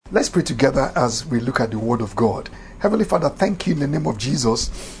Let's pray together as we look at the Word of God. Heavenly Father, thank you in the name of Jesus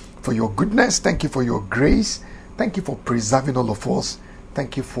for your goodness. Thank you for your grace. Thank you for preserving all of us.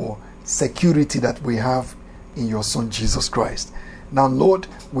 Thank you for security that we have in your Son, Jesus Christ. Now, Lord,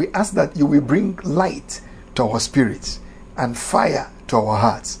 we ask that you will bring light to our spirits and fire to our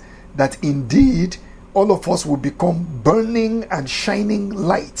hearts, that indeed all of us will become burning and shining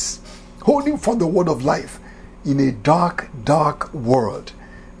lights, holding for the word of life in a dark, dark world,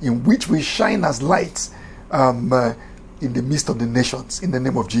 in which we shine as lights in the midst of the nations, in the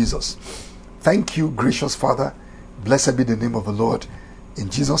name of Jesus. Thank you, gracious Father. Blessed be the name of the Lord. In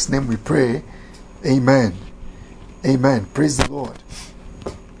Jesus' name we pray. Amen. Amen. Praise the Lord.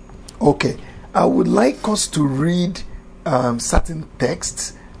 Okay, I would like us to read certain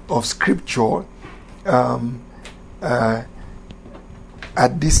texts of scripture at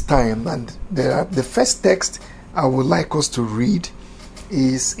this time, and the first text I would like us to read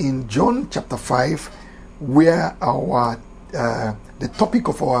is in John chapter 5, where our the topic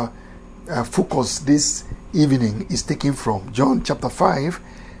of our focus this evening is taken from. John chapter 5,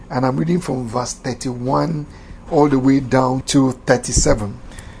 and I'm reading from verse 31 all the way down to 37.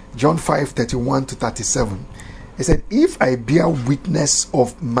 John 5, 31 to 37. It said, "If I bear witness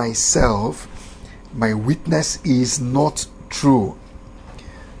of myself, my witness is not true.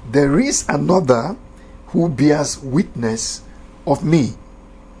 There is another who bears witness of me.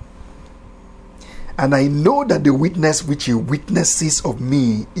 And I know that the witness which he witnesses of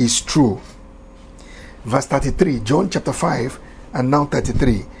me is true." Verse 33, John chapter 5 and now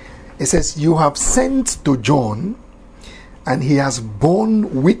 33. It says, "You have sent to John, and he has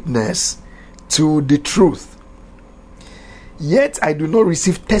borne witness to the truth. Yet I do not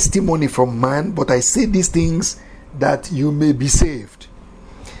receive testimony from man, but I say these things that you may be saved."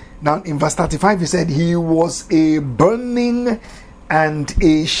 Now in verse 35 he said, "He was a burning and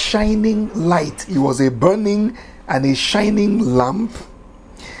a shining light." He was a burning and a shining lamp,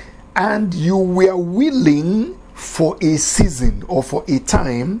 and you were willing for a season or for a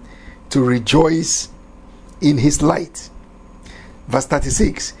time to rejoice in his light. Verse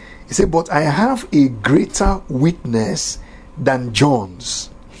 36, he said, "But I have a greater witness than John's,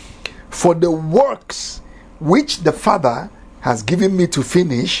 for the works which the Father has given me to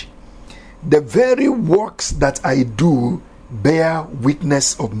finish, the very works that I do bear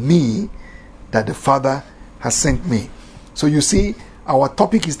witness of me that the Father has sent me." So you see, our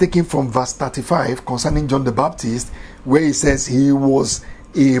topic is taken from verse 35 concerning John the Baptist, where he says he was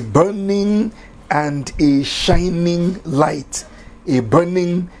a burning and a shining light. A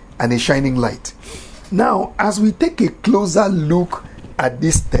burning and a shining light. Now, as we take a closer look at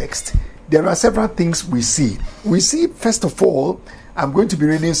this text, there are several things we see. We see, first of all, I'm going to be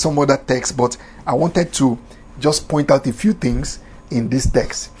reading some other text, but I wanted to just point out a few things in this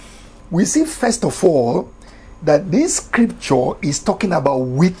text. We see, first of all, that this scripture is talking about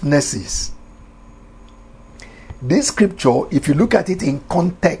witnesses. This scripture, if you look at it in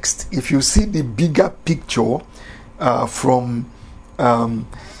context, if you see the bigger picture from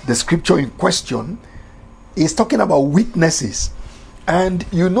the scripture in question, is talking about witnesses. And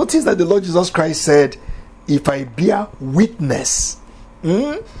you notice that the Lord Jesus Christ said, "If I bear witness,"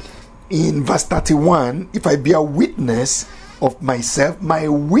 in verse 31, "if I bear witness of myself, my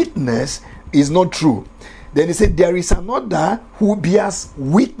witness is not true." Then he said, "There is another who bears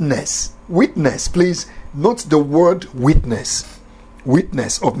witness." Witness, please note the word witness.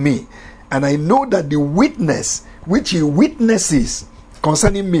 Witness of me. "And I know that the witness which he witnesses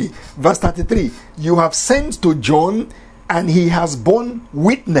concerning me." Verse 33, "You have sent to John, and he has borne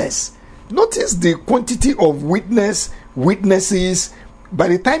witness." Notice the quantity of witnesses. By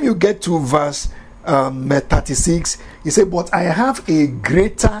the time you get to verse 36, he said, "But I have a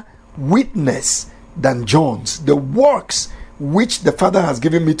greater witness than John's. The works which the Father has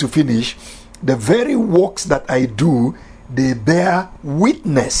given me to finish, the very works that I do, they bear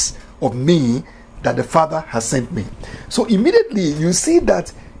witness of me that the Father has sent me." So immediately you see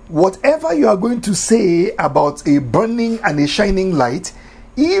that whatever you are going to say about a burning and a shining light,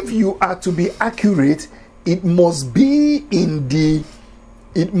 if you are to be accurate, it must be in the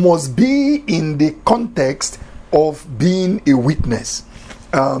context of being a witness.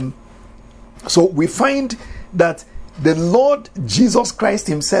 So we find that the Lord Jesus Christ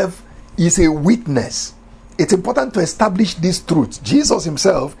himself is a witness. It's important to establish this truth. Jesus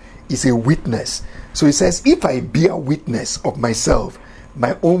himself is a witness. So he says, "If I bear witness of myself,"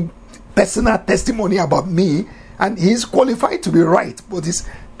 my own personal testimony about me, and he's qualified to be right, but he's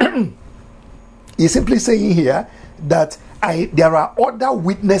simply saying here that there are other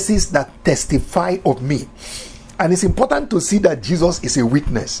witnesses that testify of me. And it's important to see that Jesus is a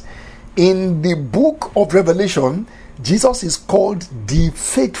witness. In the book of Revelation, Jesus is called the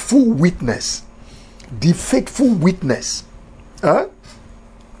faithful witness. The faithful witness.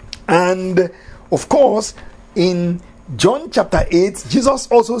 And of course, in John chapter 8, Jesus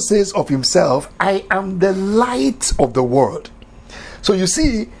also says of himself, I am the light of the world. So you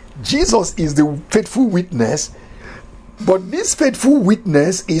see, Jesus is the faithful witness, but this faithful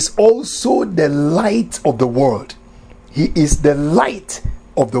witness is also the light of the world. He is the light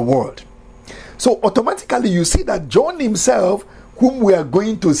of the world. So automatically you see that John himself, whom we are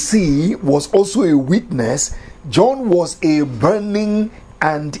going to see, was also a witness. John was a burning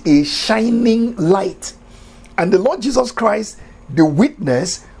and a shining light. And the Lord Jesus Christ, the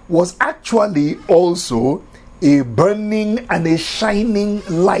witness, was actually also a burning and a shining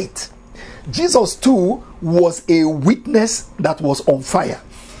light. Jesus too was a witness that was on fire.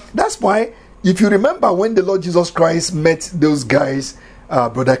 That's why, if you remember when the Lord Jesus Christ met those guys,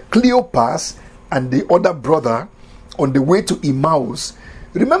 Brother Cleopas and the other brother, on the way to Emmaus,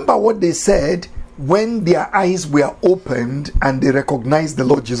 remember what they said when their eyes were opened and they recognized the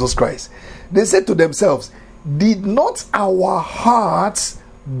Lord Jesus Christ. They said to themselves, did not our hearts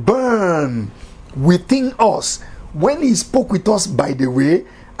burn within us when he spoke with us by the way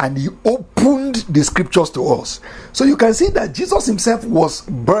and he opened the scriptures to us? So you can see that Jesus himself was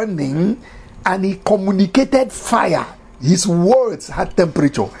burning and he communicated fire. His words had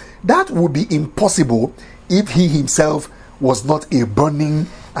temperature. That would be impossible if he himself was not a burning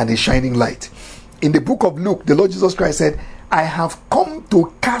and a shining light. In the book of Luke, the Lord Jesus Christ said, I have come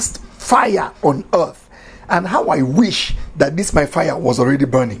to cast fire on earth, and how I wish that this my fire was already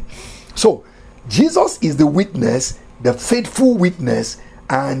burning. So Jesus is the witness, the faithful witness,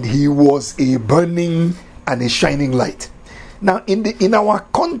 and he was a burning and a shining light. Now in our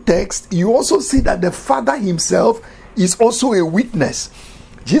context, you also see that the Father himself is also a witness.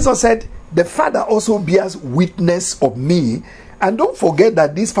 Jesus said, the Father also bears witness of me. And don't forget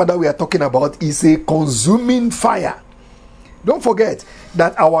that this Father we are talking about is a consuming fire. Don't forget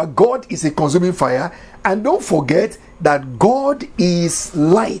that our God is a consuming fire. And don't forget that God is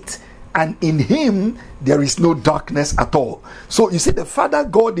light, and in him there is no darkness at all. So you see, the Father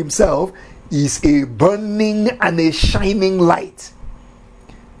God himself is a burning and a shining light.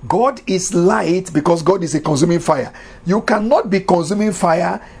 God is light because God is a consuming fire. You cannot be consuming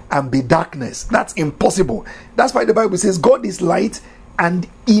fire and be darkness. That's impossible. That's why the Bible says God is light, and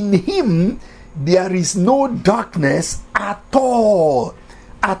in him there is no darkness at all.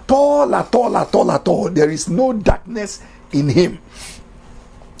 At all, at all, at all, at all. There is no darkness in him.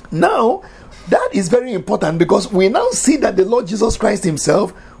 Now, that is very important because we now see that the Lord Jesus Christ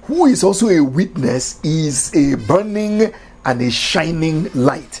himself, who is also a witness, is a burning and a shining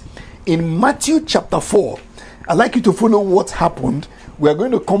light. In Matthew chapter 4, I'd like you to follow what happened. We are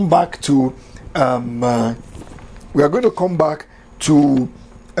going to come back to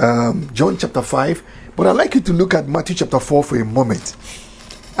John chapter 5, but I'd like you to look at Matthew chapter 4 for a moment.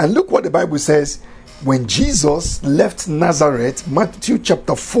 And look what the Bible says when Jesus left Nazareth, Matthew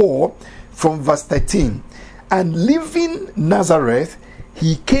chapter 4 from verse 13. And leaving Nazareth,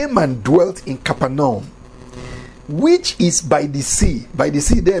 he came and dwelt in Capernaum, which is by the sea. By the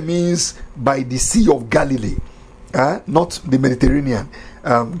sea there means by the Sea of Galilee, not the Mediterranean.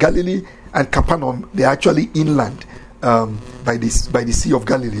 Galilee and Capernaum, they are actually inland, by the Sea of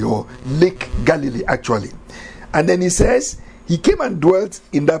Galilee, or Lake Galilee actually. And then he says, he came and dwelt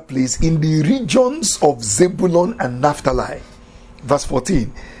in that place in the regions of Zebulun and Naphtali. Verse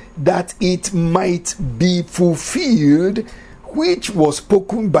 14, that it might be fulfilled which was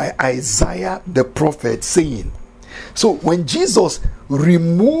spoken by Isaiah the prophet, saying. So when Jesus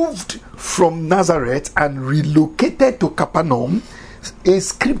removed from Nazareth and relocated to Capernaum, a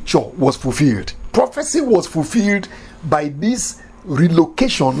scripture was fulfilled. Prophecy was fulfilled by this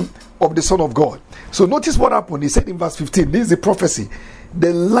relocation of the Son of God. So notice what happened. He said in verse 15, this is the prophecy.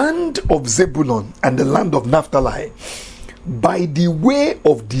 The land of Zebulun and the land of Naphtali, by the way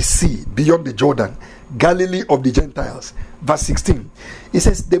of the sea beyond the Jordan, Galilee of the Gentiles. Verse 16, it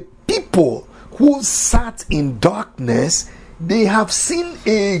says, the people who sat in darkness, they have seen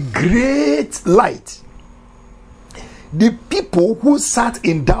a great light. The people who sat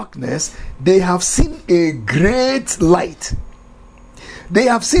in darkness, they have seen a great light. They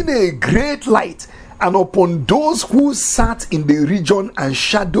have seen a great light, and upon those who sat in the region and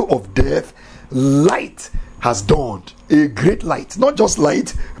shadow of death, light has dawned. A great light. Not just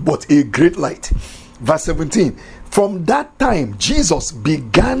light, but a great light. Verse 17. From that time, Jesus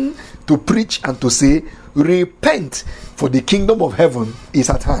began to preach and to say, repent, for the kingdom of heaven is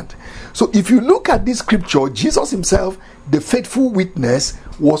at hand. So if you look at this scripture, Jesus himself, the faithful witness,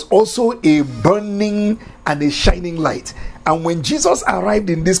 was also a burning and a shining light. And when Jesus arrived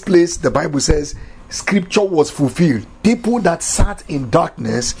in this place, the Bible says, scripture was fulfilled. People that sat in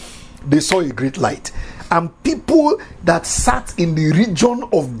darkness, they saw a great light. And people that sat in the region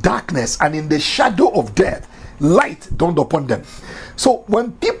of darkness and in the shadow of death, light dawned upon them. So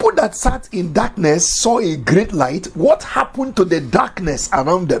when people that sat in darkness saw a great light, what happened to the darkness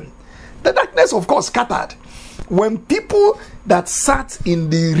around them? The darkness, of course, scattered. When people that sat in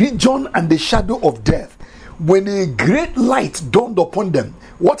the region and the shadow of death, when a great light dawned upon them,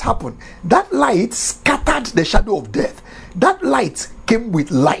 what happened? That light scattered the shadow of death. That light came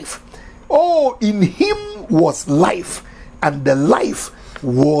with life. Oh, in him was life, and the life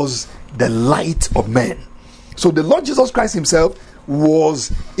was the light of men. So the Lord Jesus Christ himself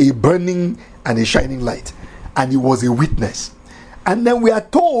was a burning and a shining light, and he was a witness. And then we are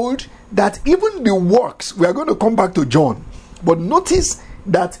told that even the works, we are going to come back to John, but notice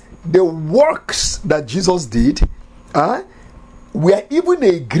that the works that Jesus did were even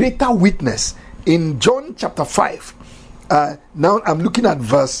a greater witness. In John chapter 5, now I'm looking at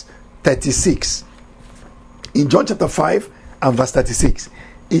verse 36. In John chapter 5 and verse 36,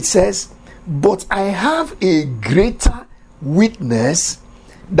 it says, "But I have a greater witness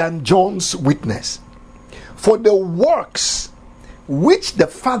than John's witness. For the works which the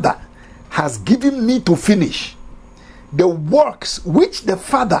Father has given me to finish." The works which the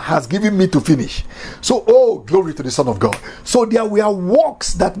Father has given me to finish. So, oh, glory to the Son of God. So there were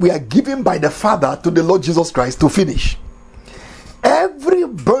works that were given by the Father to the Lord Jesus Christ to finish. Every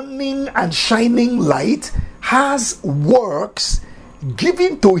burning and shining light has works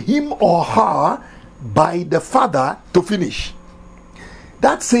given to him or her by the Father to finish.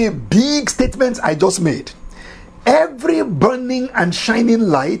 That's a big statement I just made. Every burning and shining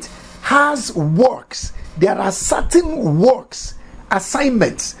light has works. There are certain works,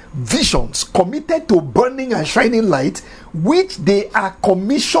 assignments, visions committed to burning and shining light, which they are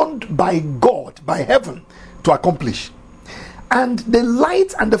commissioned by God, by heaven, to accomplish. And the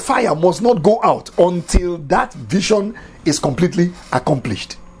light and the fire must not go out until that vision is completely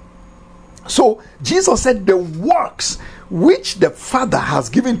accomplished. So Jesus said, the works which the Father has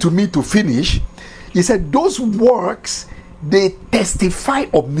given to me to finish, he said, those works, they testify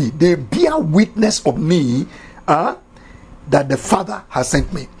of me, they bear witness of me, that the Father has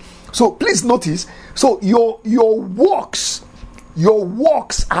sent me. So please notice, so your works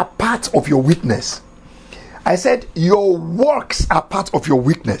are part of your witness. I said your works are part of your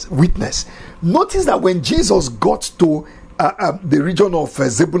witness. Notice that when Jesus got to the region of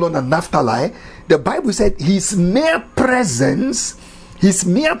Zebulun and Naphtali, the Bible said his mere presence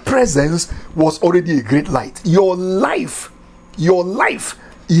was already a great light. Your life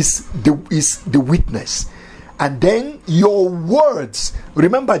is the witness. And then your words.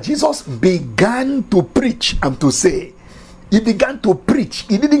 Remember, Jesus began to preach and to say. He began to preach.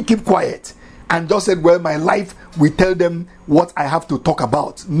 He didn't keep quiet and just said, well, my life will tell them what I have to talk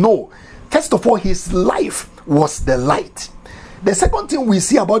about. No. First of all, his life was the light. The second thing we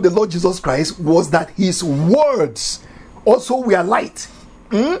see about the Lord Jesus Christ was that his words also were light.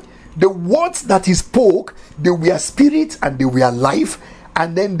 The words that he spoke, they were spirit and they were life,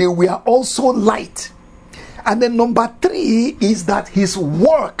 and then they were also light. And then number 3 is that his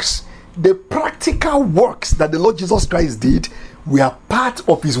works, the practical works that the Lord Jesus Christ did, were part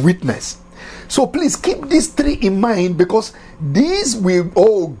of his witness. So please keep these 3 in mind, because these will,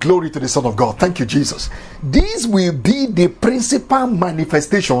 oh, glory to the Son of God. Thank you, Jesus. These will be the principal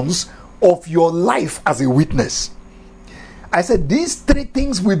manifestations of your life as a witness. I said these 3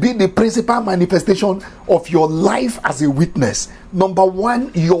 things will be the principal manifestation of your life as a witness. Number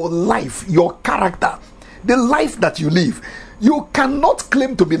 1, your life, your character, the life that you live. You cannot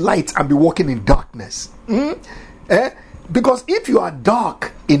claim to be light and be walking in darkness. Because if you are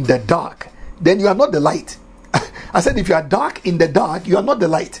dark in the dark, then you are not the light. I said if you are dark in the dark, you are not the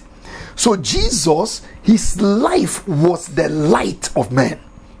light. So Jesus, his life was the light of men.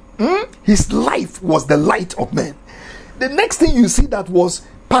 His life was the light of men. The next thing you see that was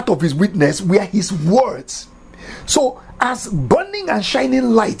part of his witness were his words. So as burning and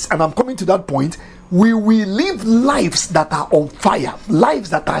shining lights, and I'm coming to that point, we will live lives that are on fire, lives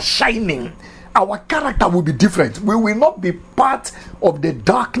that are shining. Our character will be different. We will not be part of the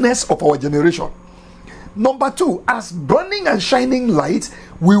darkness of our generation. Number 2, as burning and shining lights,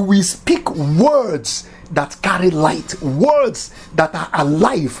 we will speak words that carry light, words that are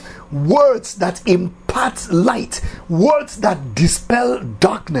alive, words that impart light, words that dispel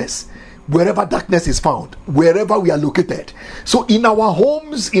darkness. wherever darkness is found, wherever we are located. So in our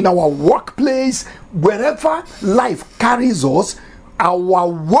homes, in our workplace, wherever life carries us, our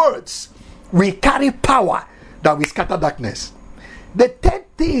words, we carry power that will scatter darkness. The third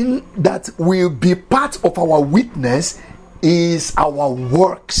thing that will be part of our witness is our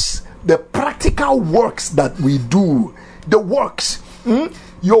works, the practical works that we do, the works,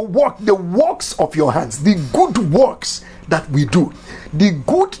 your work, the works of your hands, the good works that we do, the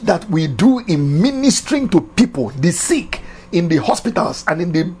good that we do in ministering to people, the sick, in the hospitals and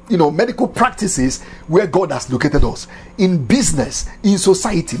in the medical practices where God has located us, in business, in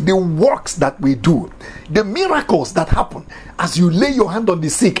society, the works that we do, the miracles that happen as you lay your hand on the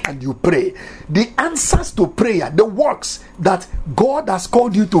sick and you pray, the answers to prayer, the works that God has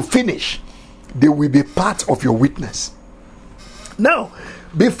called you to finish, they will be part of your witness. Now,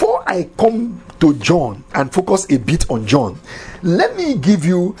 before I come to John and focus a bit on John, let me give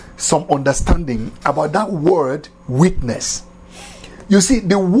you some understanding about that word witness. You see,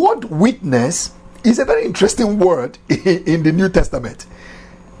 the word witness is a very interesting word in the New Testament.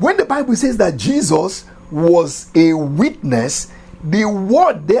 When the Bible says that Jesus was a witness, the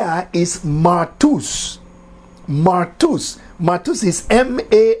word there is martus. Martus. Martus is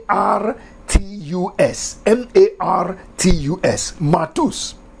M-A-R-T-U-S. M-A-R-T-U-S.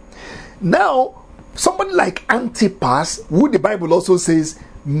 Martus. Now, somebody like Antipas, who the Bible also says,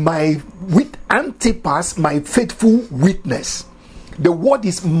 Antipas, my faithful witness. The word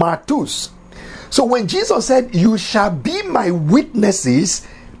is martus. So when Jesus said, you shall be my witnesses,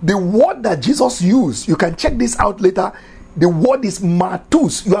 the word that Jesus used, you can check this out later, the word is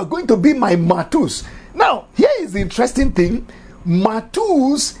martus. You are going to be my martus. Now, here is the interesting thing.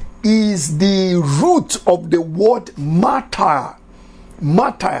 Martus is the root of the word martyr.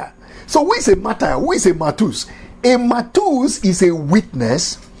 Martyr. So who is a martyr? Who is a martus? A martus is a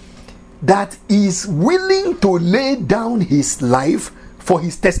witness that is willing to lay down his life for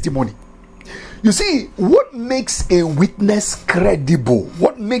his testimony. You see, what makes a witness credible,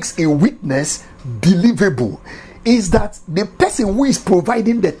 what makes a witness believable, is that the person who is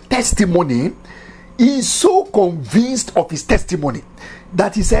providing the testimony is so convinced of his testimony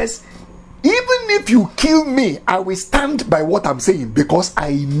that he says, even if you kill me, I will stand by what I'm saying because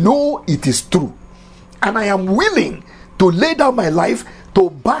I know it is true. And I am willing to lay down my life to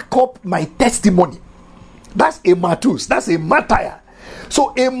back up my testimony. That's a martus. That's a martyr.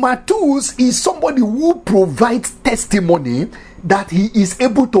 So a martus is somebody who provides testimony that he is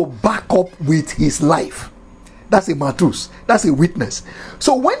able to back up with his life. That's a martus. That's a witness.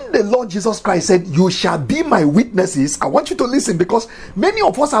 So when the Lord Jesus Christ said, you shall be my witnesses, I want you to listen, because many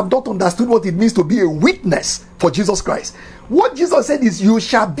of us have not understood what it means to be a witness for Jesus Christ. What Jesus said is, you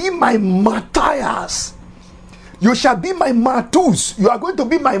shall be my martyrs. You shall be my martus. You are going to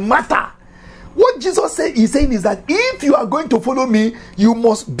be my martyr. What Jesus is saying is that if you are going to follow me, you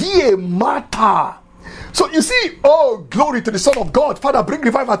must be a martyr. So you see, oh, glory to the Son of God. Father, bring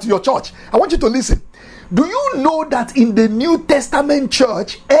revival to your church. I want you to listen. Do you know that in the New Testament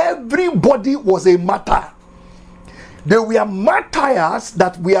church, everybody was a martyr? There were martyrs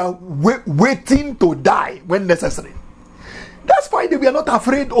that were waiting to die when necessary. That's why they were not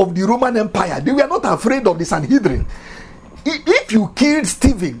afraid of the Roman Empire. They were not afraid of the Sanhedrin. If you killed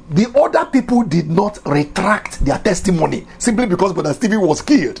Stephen, the other people did not retract their testimony simply because Brother Stephen was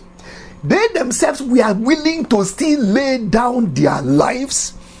killed. They themselves were willing to still lay down their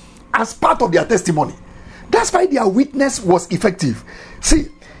lives as part of their testimony. That's why their witness was effective. See,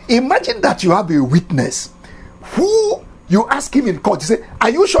 imagine that you have a witness who you ask him in court, you say, are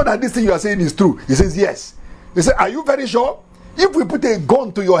you sure that this thing you are saying is true? He says, yes. You say, are you very sure? If we put a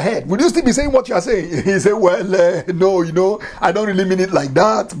gun to your head, will you still be saying what you are saying? He said, well, no, I don't really mean it like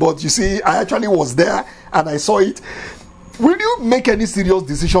that. But you see, I actually was there and I saw it. Will you make any serious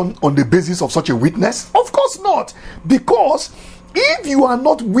decision on the basis of such a witness? Of course not. Because if you are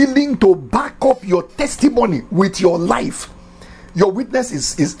not willing to back up your testimony with your life, your witness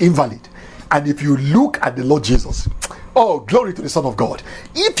is invalid. And if you look at the Lord Jesus, oh, glory to the Son of God.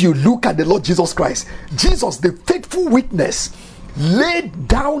 If you look at the Lord Jesus Christ, Jesus, the faithful witness, laid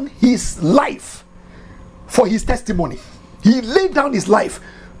down his life for his testimony. He laid down his life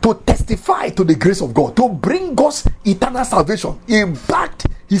to testify to the grace of God, to bring us eternal salvation. He backed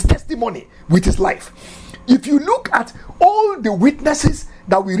his testimony with his life. If you look at all the witnesses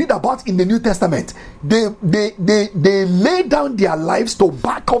that we read about in the New Testament, they lay down their lives to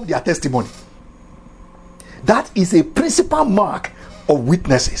back up their testimony. That is a principal mark of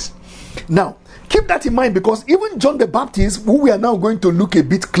witnesses. Now, keep that in mind, because even John the Baptist, who we are now going to look a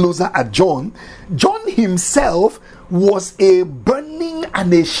bit closer at John himself was a burning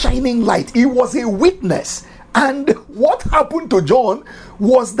and a shining light. He was a witness. And what happened to John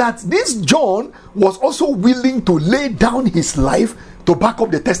was that this John was also willing to lay down his life to back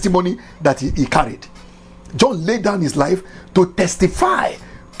up the testimony that he carried. John laid down his life to testify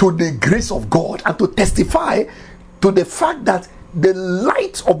to the grace of God and to testify to the fact that the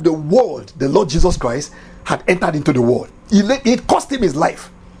light of the world, the Lord Jesus Christ, had entered into the world. It cost him his life.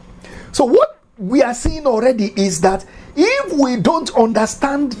 So what we are seeing already is that if we don't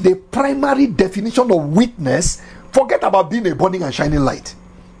understand the primary definition of witness, forget about being a burning and shining light.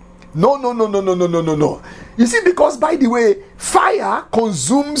 No. You see, because by the way, fire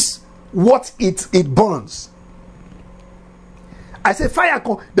consumes what it burns. I say fire,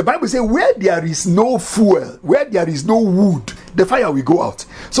 the Bible says where there is no fuel, where there is no wood, the fire will go out.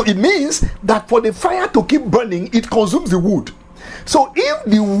 So it means that for the fire to keep burning, it consumes the wood. So if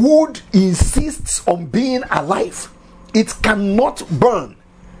the wood insists on being alive, it cannot burn.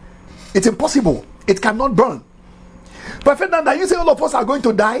 It's impossible. It cannot burn. But Fernanda, you say all of us are going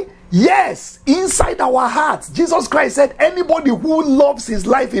to die? Yes, inside our hearts. Jesus Christ said anybody who loves his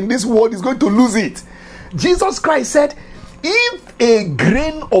life in this world is going to lose it. Jesus Christ said if a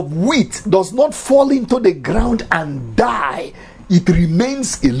grain of wheat does not fall into the ground and die, it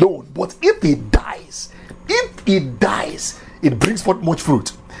remains alone. But if it dies, it brings forth much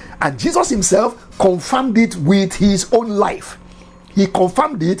fruit. And Jesus himself confirmed it with his own life. He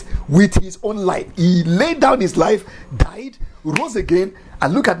confirmed it with his own life. He laid down his life, died, rose again,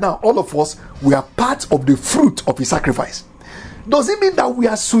 and look at now, all of us, we are part of the fruit of his sacrifice. Does it mean that we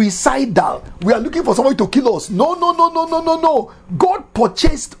are suicidal? We are looking for somebody to kill us? No. God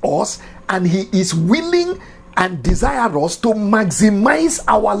purchased us, and he is willing and desires us to maximize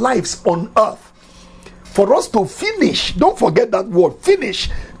our lives on earth. For us to finish, don't forget that word, finish,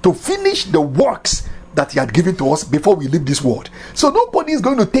 to finish the works that he had given to us before we leave this world. So nobody is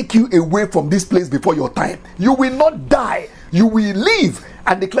going to take you away from this place before your time. You will not die. You will live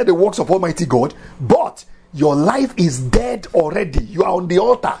and declare the works of Almighty God, but your life is dead already. You are on the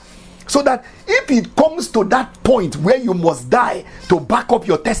altar. So that if it comes to that point where you must die to back up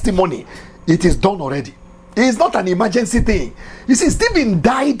your testimony, it is done already. It is not an emergency thing. You see, Stephen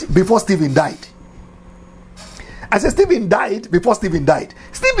died before Stephen died. I said Stephen died before Stephen died.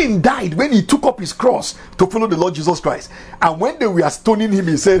 Stephen died when he took up his cross to follow the Lord Jesus Christ. And when they were stoning him,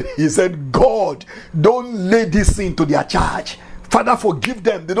 he said, God, don't lay this sin to their charge. Father, forgive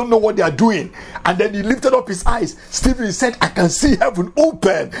them. They don't know what they are doing. And then he lifted up his eyes. Stephen said, I can see heaven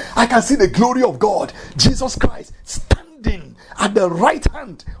open. I can see the glory of God. Jesus Christ standing at the right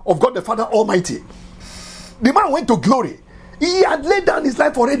hand of God the Father Almighty. The man went to glory. He had laid down his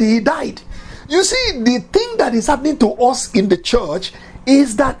life already. He died. You see, the thing that is happening to us in the church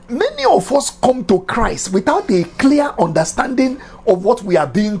is that many of us come to Christ without a clear understanding of what we are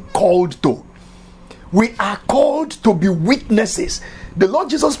being called to. We are called to be witnesses. The Lord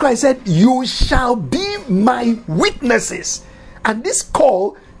Jesus Christ said, you shall be my witnesses. And this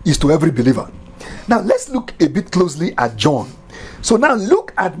call is to every believer. Now, let's look a bit closely at John. So now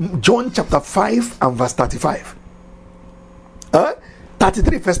look at John chapter 5 and verse 35.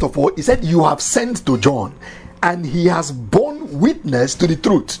 33, first of all, he said, you have sent to John, and he has borne witness to the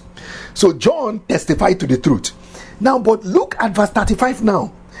truth. So John testified to the truth. Now, but look at verse 35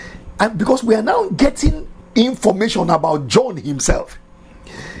 now. And because we are now getting information about John himself.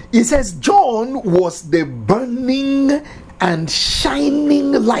 It says, John was the burning and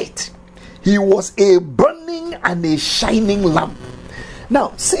shining light. He was a burning and a shining lamp.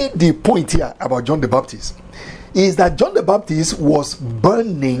 Now, see the point here about John the Baptist. Is that John the Baptist was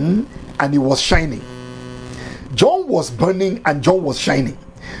burning and he was shining. John was burning and John was shining.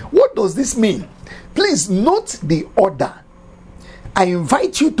 What does this mean? Please note the order. I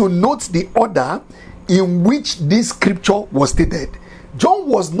invite you to note the order in which this scripture was stated. John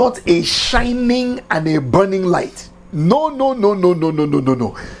was not a shining and a burning light. No.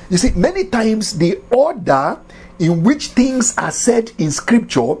 You see, many times the order in which things are said in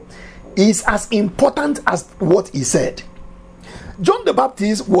scripture is as important as what he said. John the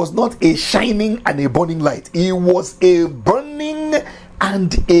Baptist was not a shining and a burning light. He was a burning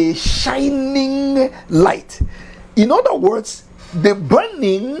and a shining light. In other words, the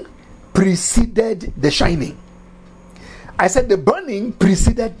burning preceded the shining. I said the burning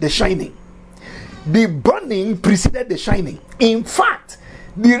preceded the shining. The burning preceded the shining. In fact,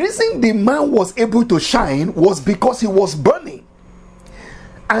 the reason the man was able to shine was because he was burning.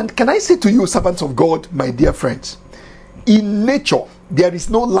 And can I say to you, servants of God, my dear friends, in nature, there is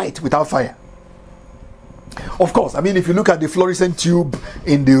no light without fire. Of course, I mean, if you look at the fluorescent tube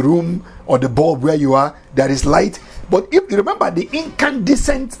in the room or the bulb where you are, there is light. But if you remember the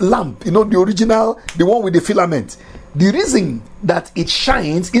incandescent lamp, the original, the one with the filament, the reason that it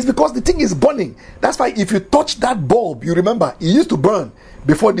shines is because the thing is burning. That's why if you touch that bulb, you remember it used to burn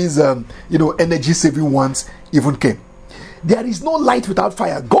before these energy saving ones even came. There is no light without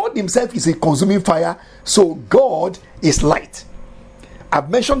fire. God himself is a consuming fire, so God is light. I've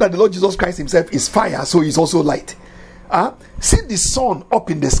mentioned that the Lord Jesus Christ himself is fire, so he's also light. See the sun up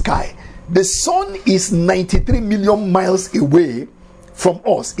in the sky. The sun is 93 million miles away from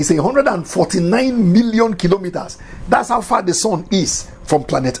us. It's 149 million kilometers. That's how far the sun is from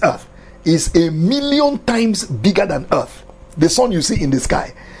planet Earth. It's 1 million times bigger than Earth. The sun you see in the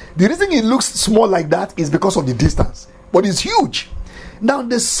sky. The reason it looks small like that is because of the distance, but it's huge. Now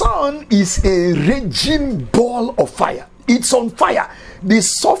the sun is a raging ball of fire. It's on fire. The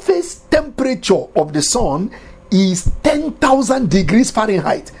surface temperature of the sun is 10,000 degrees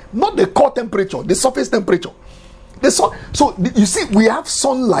Fahrenheit, not the core temperature, the surface temperature. The sun. So you see, we have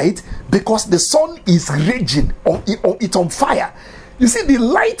sunlight because the sun is raging, or it's on fire. You see, the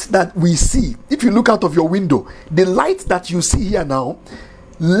light that we see, if you look out of your window, the light that you see here now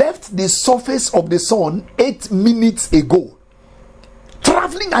left the surface of the sun 8 minutes ago,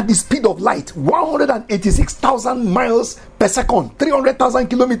 traveling at the speed of light, 186,000 miles per second, 300,000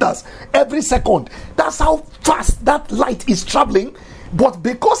 kilometers every second. That's how fast that light is traveling. But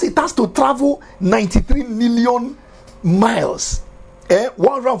because it has to travel 93 million miles,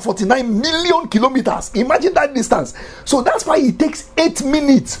 149 million kilometers, imagine that distance. So that's why it takes 8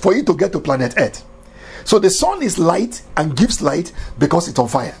 minutes for it to get to planet Earth. So the sun is light and gives light because it's on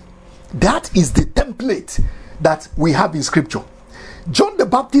fire. That is the template that we have in scripture. John the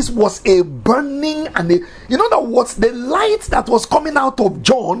Baptist was a burning, and in other words, the light that was coming out of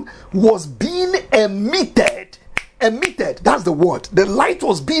John was being emitted. That's the word. The light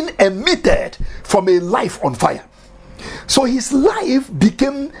was being emitted from a life on fire. So his life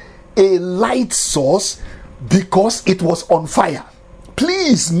became a light source because it was on fire.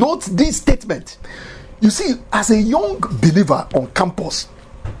 Please note this statement. You see, as a young believer on campus,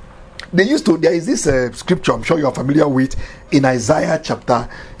 there is this scripture I'm sure you are familiar with in Isaiah chapter,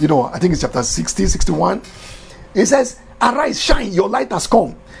 I think it's chapter 60, 61. It says, arise, shine, your light has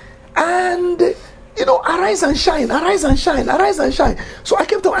come. And, arise and shine, arise and shine, arise and shine. So I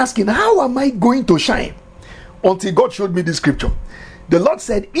kept on asking, how am I going to shine? Until God showed me this scripture. The Lord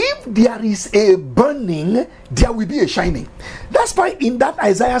said, if there is a burning, there will be a shining. That's why in that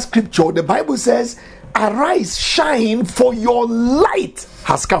Isaiah scripture, the Bible says, arise, shine, for your light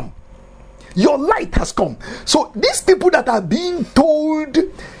has come. Your light has come. So these people that are being told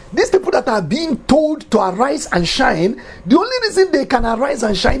to arise and shine, the only reason they can arise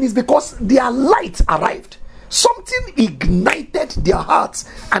and shine is because their light arrived. Something ignited their hearts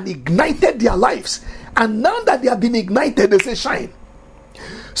and ignited their lives. And now that they have been ignited, they say shine.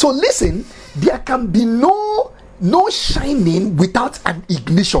 So listen, there can be no shining without an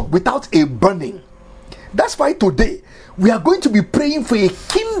ignition, without a burning. That's why today we are going to be praying for a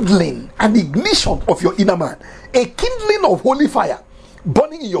kindling, an ignition of your inner man, a kindling of holy fire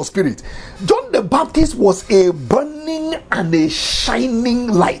burning in your spirit. John the Baptist was a burning and a shining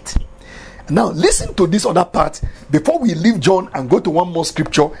light. Now listen to this other part before we leave John and go to one more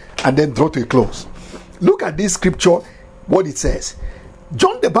scripture and then draw to a close. Look at this scripture, what it says.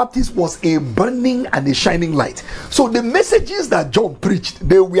 John the Baptist was a burning and a shining light. So the messages that John preached,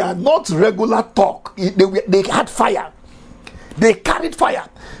 they were not regular talk. They had fire. They carried fire.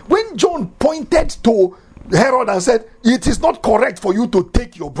 When John pointed to Herod and said, it is not correct for you to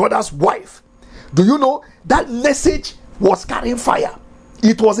take your brother's wife, do you know that message was carrying fire?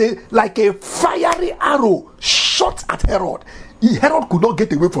 It was like a fiery arrow shot at Herod. Herod could not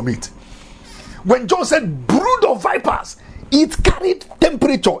get away from it. When John said, brood of vipers, it carried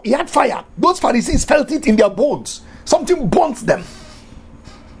temperature. It had fire. Those Pharisees felt it in their bones. Something burnt them.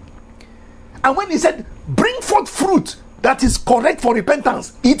 And when he said, bring forth fruit that is correct for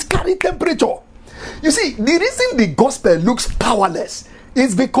repentance, it carried temperature. You see, the reason the gospel looks powerless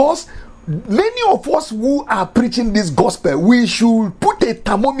is because many of us who are preaching this gospel, we should put a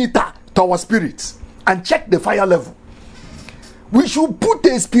thermometer to our spirits and check the fire level. We should put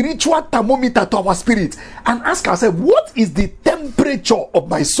a spiritual thermometer to our spirit and ask ourselves, what is the temperature of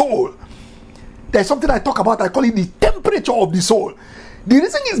my soul? There's something I talk about, I call it the temperature of the soul. The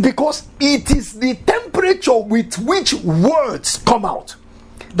reason is because it is the temperature with which words come out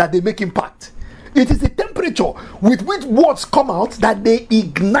that they make impact. It is the temperature with which words come out that they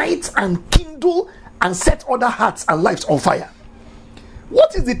ignite and kindle and set other hearts and lives on fire.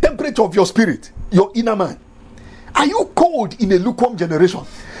 What is the temperature of your spirit, your inner man? Are you cold in a lukewarm generation?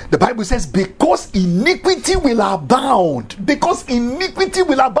 The Bible says, because iniquity will abound. Because iniquity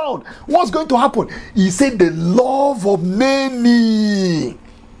will abound. What's going to happen? He said, the love of many,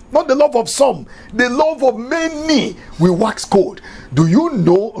 not the love of some, the love of many will wax cold. Do you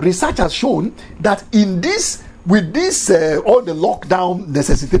know, research has shown that in this, with this, all the lockdown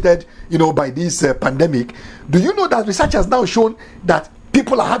necessitated, by this pandemic, do you know that research has now shown that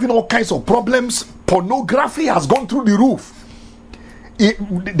people are having all kinds of problems? Pornography has gone through the roof.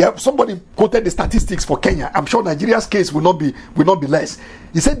 Somebody quoted the statistics for Kenya. I'm sure Nigeria's case will not be less.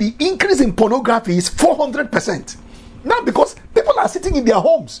 He said the increase in pornography is 400%. Now, because people are sitting in their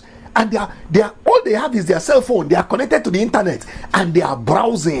homes and they are all they have is their cell phone. They are connected to the internet and they are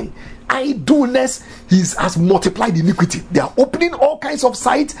browsing. Idleness has multiplied iniquity. They are opening all kinds of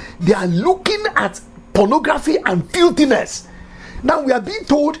sites. They are looking at pornography and filthiness. Now we are being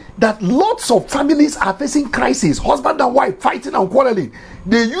told that lots of families are facing crisis, husband and wife fighting and quarreling.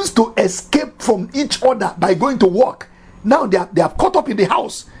 They used to escape from each other by going to work. Now they are caught up in the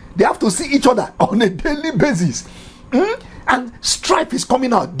house. They have to see each other on a daily basis. And strife is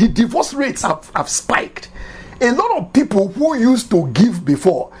coming out. The divorce rates have spiked. A lot of people who used to give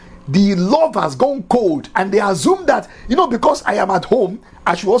before, the love has gone cold, and they assume that, because I am at home,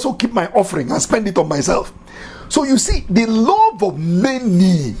 I should also keep my offering and spend it on myself. So you see, the love of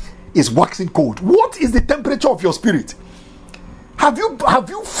many is waxing cold. What is the temperature of your spirit? Have you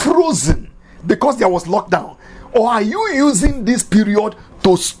frozen because there was lockdown? Or are you using this period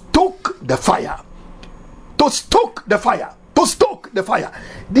to stoke the fire? To stoke the fire. To stoke the fire.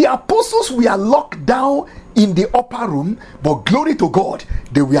 The apostles were locked down in the upper room, but glory to God,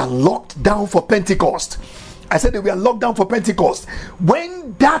 they were locked down for Pentecost. I said they were locked down for Pentecost.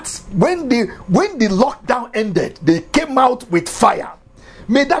 When the lockdown ended, they came out with fire.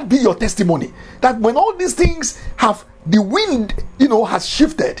 May that be your testimony. That when all these things have, the wind, has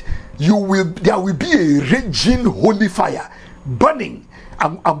shifted, there will be a raging holy fire burning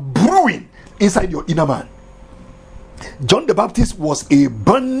and brewing inside your inner man. John the Baptist was a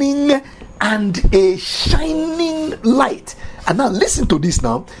burning and a shining light. And now listen to this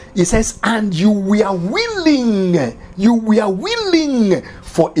now. It says, and you were willing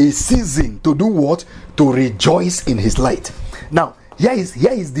for a season to do what? To rejoice in his light. Now, here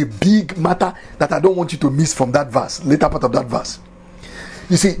is the big matter that I don't want you to miss from that verse, later part of that verse.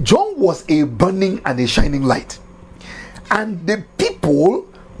 You see, John was a burning and a shining light. And the people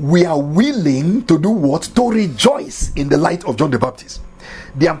were willing to do what? To rejoice in the light of John the Baptist.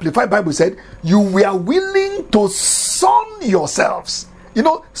 The Amplified Bible said, you were willing to sun yourselves.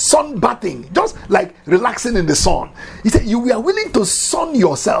 Sunbathing, just like relaxing in the sun. He said, you were willing to sun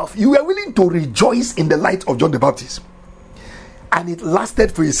yourself. You were willing to rejoice in the light of John the Baptist. And it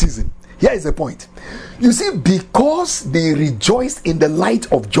lasted for a season. Here is the point. You see, because they rejoiced in the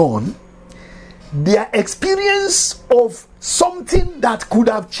light of John, their experience of something that could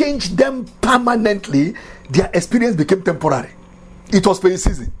have changed them permanently, their experience became temporary. It was for a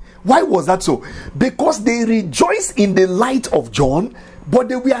season. Why was that so? Because they rejoiced in the light of John, but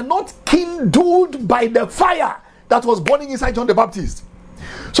they were not kindled by the fire that was burning inside John the Baptist.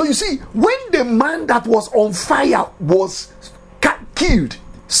 So you see, when the man that was on fire was killed,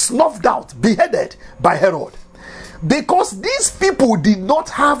 snuffed out, beheaded by Herod, because these people did not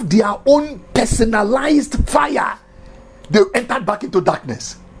have their own personalized fire, they entered back into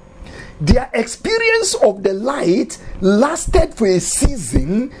darkness. Their experience of the light lasted for a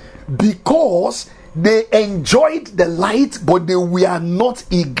season because they enjoyed the light, but they were not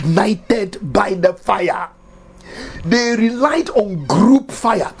ignited by the fire. They relied on group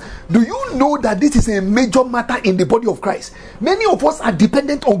fire. Do you know that this is a major matter in the body of Christ? Many of us are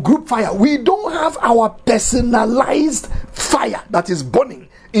dependent on group fire. We don't have our personalized fire that is burning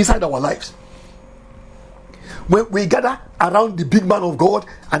inside our lives. When we gather around the big man of God,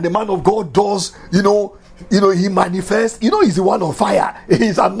 and the man of God does, he manifests, he's the one on fire.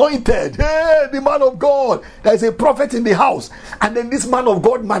 He's anointed. Hey, the man of God. There's a prophet in the house. And then this man of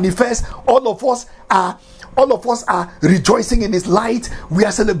God manifests. All of us are rejoicing in his light. We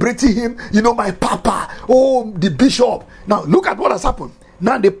are celebrating him. My papa. Oh, the bishop. Now, look at what has happened.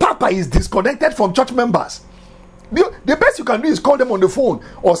 Now, the papa is disconnected from church members. The best you can do is call them on the phone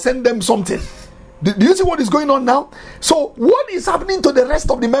or send them something. Do you see what is going on now? So, what is happening to the rest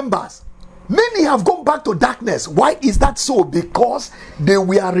of the members? Many have gone back to darkness. Why is that so? Because they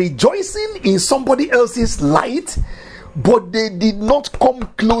were rejoicing in somebody else's light, but they did not come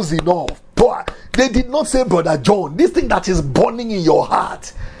close enough. They did not say, Brother John, this thing that is burning in your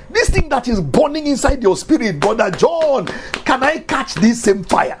heart, this thing that is burning inside your spirit, Brother John, can I catch this same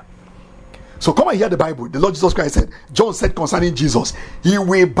fire? So come and hear the Bible. The Lord Jesus Christ said, John said concerning Jesus, he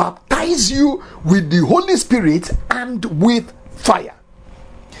will baptize you with the Holy Spirit and with fire.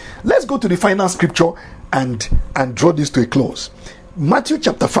 Let's go to the final scripture and draw this to a close. Matthew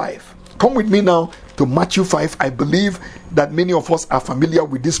chapter 5. Come with me now to Matthew 5. I believe that many of us are familiar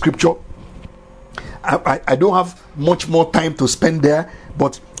with this scripture. I don't have much more time to spend there,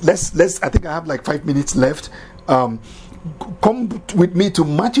 but let's I think I have like 5 minutes left. Come with me to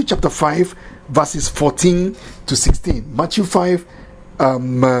Matthew chapter 5 verses 14 to 16. Matthew 5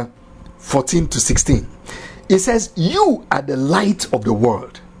 14 to 16. It says, you are the light of the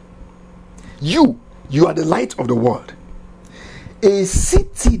world. You are the light of the world. A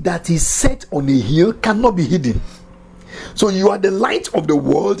city that is set on a hill cannot be hidden. So you are the light of the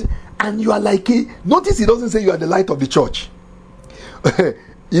world, and you are like a... Notice he doesn't say you are the light of the church.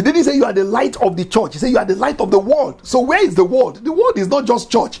 He didn't say you are the light of the church. He said you are the light of the world. So where is the world? The world is not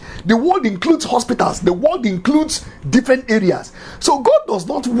just church. The world includes hospitals. The world includes different areas. So God does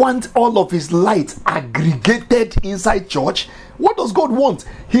not want all of his light aggregated inside church. What does God want?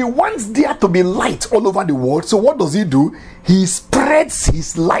 He wants there to be light all over the world. So what does he do? He spreads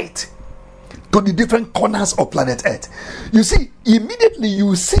his light to the different corners of planet Earth. You see, immediately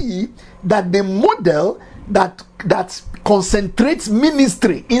you see that the model that concentrates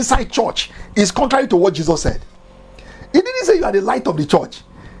ministry inside church is contrary to what Jesus said. He didn't say you are the light of the church.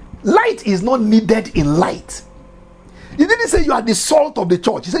 Light is not needed in light. He didn't say you are the salt of the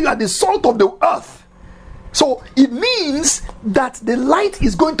church. He said you are the salt of the earth. So it means that the light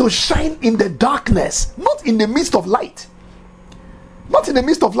is going to shine in the darkness, not in the midst of light. Not in the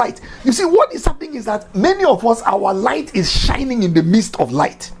midst of light. You see, what is happening is that many of us, our light is shining in the midst of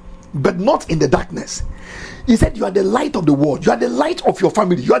light, but not in the darkness. He said you are the light of the world. You are the light of your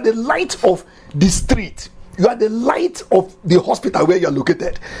family. You are the light of the street. You are the light of the hospital where you are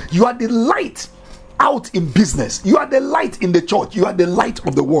located. You are the light out in business. You are the light in the church. You are the light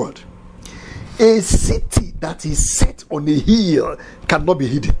of the world. A city that is set on a hill cannot be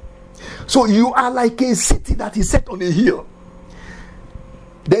hidden. So you are like a city that is set on a hill.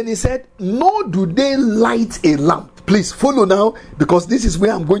 Then he said, nor do they light a lamp. Please follow now, because this is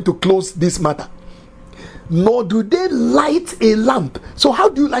where I'm going to close this matter. Nor do they light a lamp. So how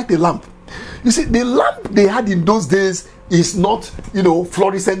do you light a lamp? You see, the lamp they had in those days is not,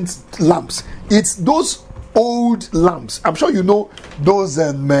 fluorescent lamps. It's those old lamps. I'm sure you know those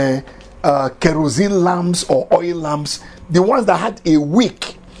kerosene lamps or oil lamps, the ones that had a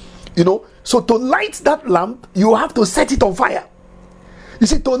wick. So to light that lamp, you have to set it on fire. You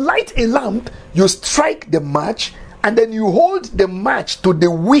see, to light a lamp, you strike the match and then you hold the match to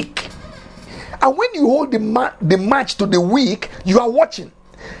the wick. And when you hold the match to the wick, you are watching.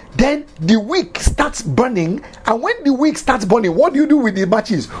 Then the wick starts burning. And when the wick starts burning, what do you do with the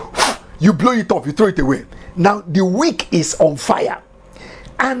matches? You blow it off, you throw it away. Now the wick is on fire.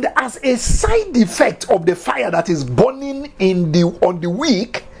 And as a side effect of the fire that is burning on the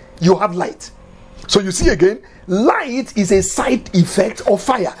wick, you have light. So you see again, light is a side effect of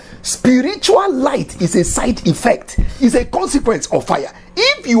fire. Spiritual light is a side effect, is a consequence of fire.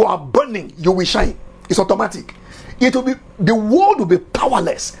 If you are burning, you will shine. It's automatic. The world will be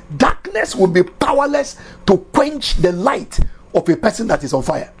powerless. Darkness will be powerless to quench the light of a person that is on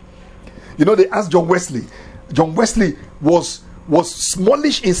fire. They asked John Wesley. John Wesley was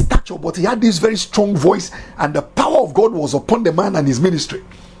smallish in stature, but he had this very strong voice, and the power of God was upon the man and his ministry.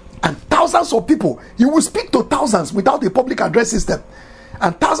 And thousands of people, he would speak to thousands without a public address system.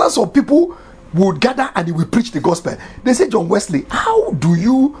 And thousands of people would gather and he would preach the gospel. They said, John Wesley, what do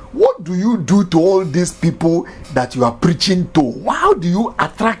you do to all these people that you are preaching to? How do you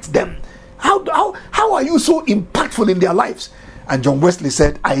attract them? How are you so impactful in their lives? And John Wesley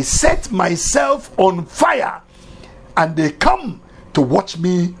said, I set myself on fire and they come to watch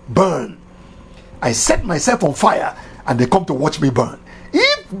me burn. I set myself on fire and they come to watch me burn.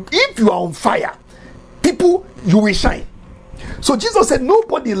 If you are on fire, people, you will shine. So Jesus said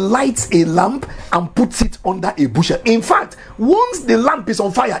nobody lights a lamp and puts it under a bushel. In fact, once the lamp is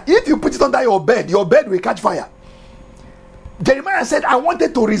on fire, if you put it under your bed will catch fire. Jeremiah said, I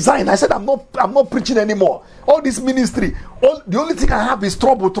wanted to resign. I said, I'm not preaching anymore. All this ministry, the only thing I have is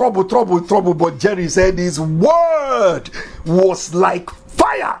trouble. But Jerry said his word was like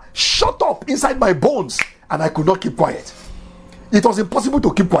fire shut up inside my bones, and I could not keep quiet. It was impossible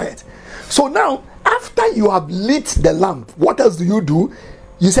to keep quiet. So now, after you have lit the lamp, what else do?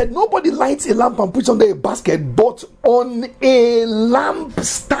 You said nobody lights a lamp and puts it under a basket, but on a lamp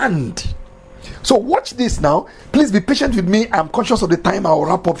stand. So watch this now. Please be patient with me. I'm conscious of the time. I'll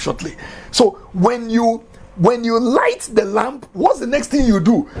wrap up shortly. So when you When you light the lamp, what's the next thing you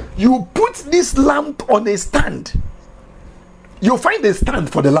do? You put this lamp on a stand. You find a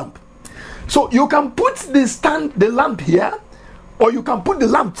stand for the lamp. So you can put the lamp here, or you can put the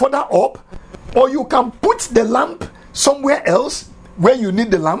lamp further up, or you can put the lamp somewhere else where you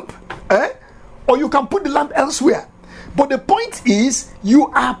need the lamp, or you can put the lamp elsewhere. But the point is, you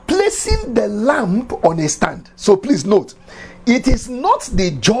are placing the lamp on a stand. So please note, it is not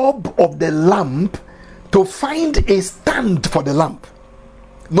the job of the lamp to find a stand for the lamp.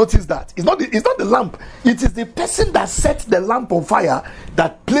 Notice that it's not the lamp. It is the person that sets the lamp on fire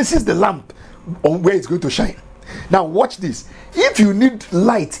that places the lamp on where it's going to shine. Now watch this. If you need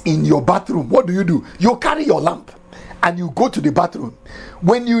light in your bathroom, what do? You carry your lamp and you go to the bathroom.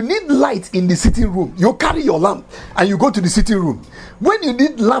 When you need light in the sitting room, you carry your lamp and you go to the sitting room. When you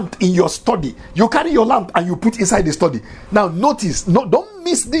need lamp in your study, you carry your lamp and you put inside the study. Now notice, don't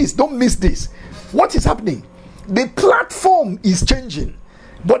miss this. What is happening? The platform is changing,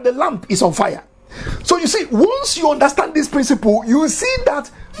 but the lamp is on fire. So you see, once you understand this principle, you see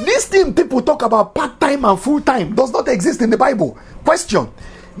that this thing people talk about part-time and full-time does not exist in the Bible. Question: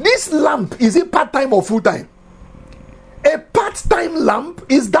 this lamp, is it part-time or full-time? A part-time lamp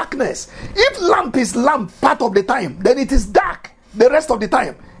is darkness. If lamp is lamp part of the time, then it is dark the rest of the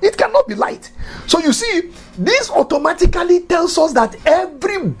time. It cannot be light. So you see, this automatically tells us that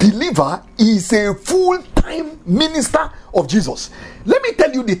every believer is a full-time minister of Jesus. Let me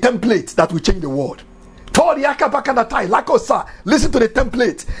tell you the template that will change the world. Listen to the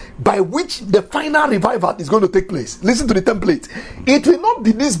template by which the final revival is going to take place. Listen to the template. It will not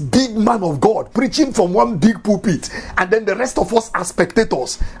be this big man of God preaching from one big pulpit, and then the rest of us are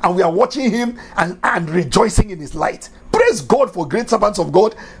spectators and we are watching him and rejoicing in his light. Praise God for great servants of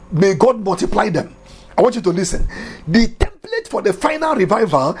God. May God multiply them. I want you to listen. The template for the final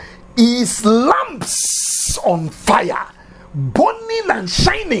revival is lamps on fire, burning and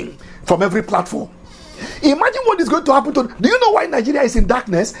shining from every platform. Imagine what is going to happen to. Do you know why Nigeria is in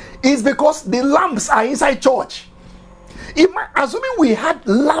darkness? It's because the lamps are inside church. Assuming we had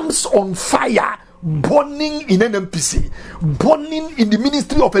lamps on fire burning in NMPC, burning in the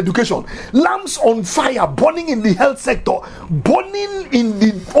Ministry of Education, lamps on fire burning in the health sector, burning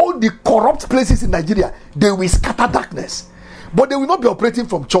in all the corrupt places in Nigeria, they will scatter darkness. But they will not be operating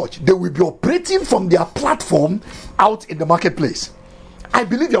from church. They will be operating from their platform out in the marketplace. I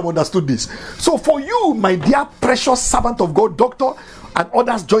believe you have understood this. So for you, my dear precious servant of God, doctor, and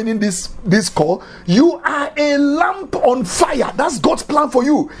others joining this call, you are a lamp on fire. That's God's plan for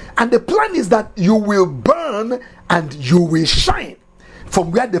you. And the plan is that you will burn and you will shine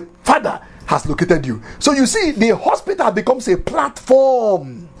from where the Father has located you. So you see, the hospital becomes a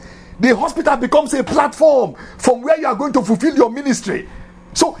platform. The hospital becomes a platform from where you are going to fulfill your ministry.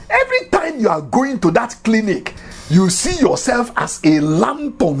 So every time you are going to that clinic, you see yourself as a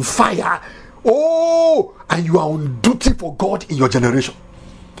lamp on fire. Oh, and you are on duty for God in your generation.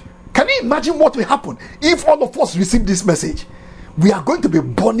 Can you imagine what will happen if all of us receive this message? We are going to be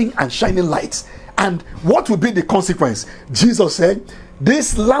burning and shining lights. And what will be the consequence? Jesus said,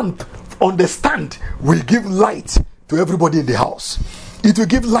 this lamp on the stand will give light to everybody in the house. It will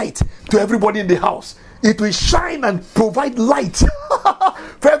give light to everybody in the house. It will shine and provide light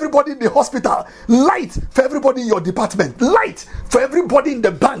for everybody in the hospital, light for everybody in your department, light for everybody in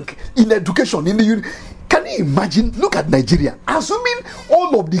the bank, in education, in the Can you imagine? Look at Nigeria. Assuming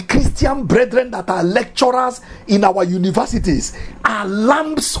all of the Christian brethren that are lecturers in our universities are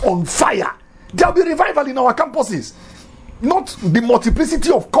lamps on fire, there will be revival in our campuses. Not the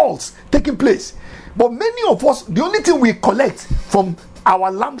multiplicity of calls taking place, but many of us, the only thing we collect from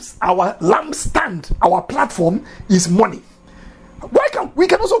our lamps, our lamp stand, our platform is money. We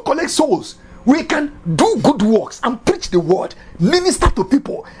can also collect souls. We can do good works and preach the word, minister to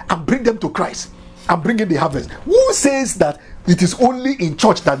people and bring them to Christ and bring in the harvest. Who says that it is only in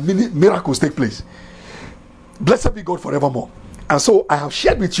church that miracles take place? Blessed be God forevermore. And so I have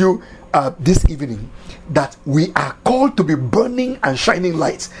shared with you this evening that we are called to be burning and shining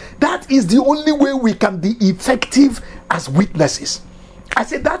lights. That is the only way we can be effective as witnesses. I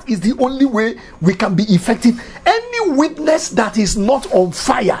said that is the only way we can be effective. Any witness that is not on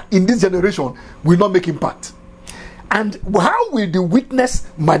fire in this generation will not make impact. And how will the witness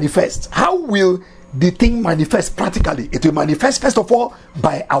manifest? How will the thing manifest practically? It will manifest first of all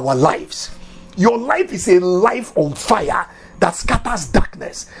by our lives. Your life is a life on fire that scatters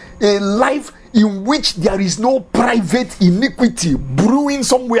darkness. A life in which there is no private iniquity brewing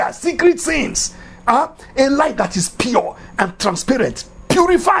somewhere, secret sins. A life that is pure and transparent,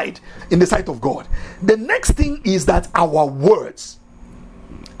 purified in the sight of God. The next thing is that our words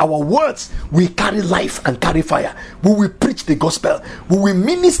Our words will carry life and carry fire. We will preach the gospel. We will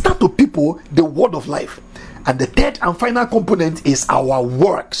minister to people the word of life. And the third and final component is our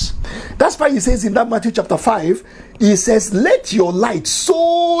works. That's why he says in that Matthew chapter 5, he says, let your light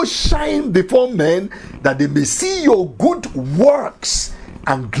so shine before men that they may see your good works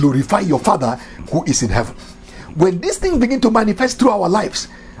and glorify your Father who is in heaven. When these things begin to manifest through our lives,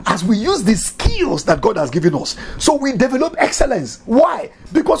 as we use the skills that God has given us, so we develop excellence. Why?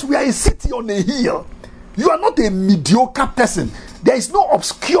 Because we are a city on a hill. You are not a mediocre person. There is no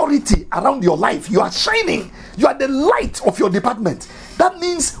obscurity around your life. You are shining. You are the light of your department. That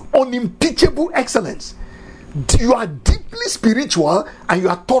means unimpeachable excellence. You are deeply spiritual and you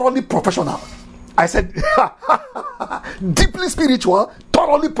are thoroughly professional. I said, deeply spiritual,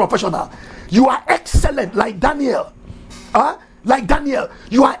 thoroughly professional. You are excellent like Daniel. Like Daniel,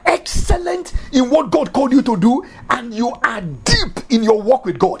 you are excellent in what God called you to do, and you are deep in your walk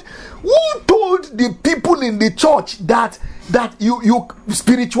with God. Who told the people in the church that you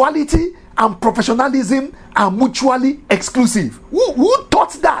spirituality and professionalism are mutually exclusive? Who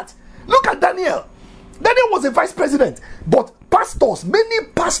taught that? Look at Daniel. Daniel was a vice president, but many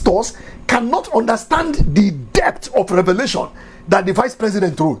pastors cannot understand the depth of revelation that the vice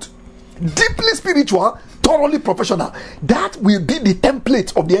president wrote. Deeply spiritual, thoroughly professional. That will be the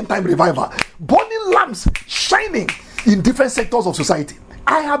template of the end time revival. Burning lamps shining in different sectors of society.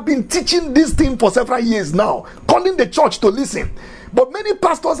 I have been teaching this thing for several years now, calling the church to listen. But many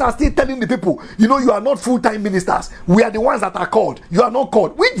pastors are still telling the people, you are not full-time ministers. We are the ones that are called. You are not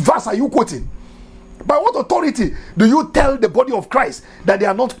called. Which verse are you quoting? By what authority do you tell the body of Christ that they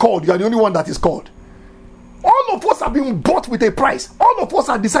are not called? You are the only one that is called. All of us have been bought with a price. All of us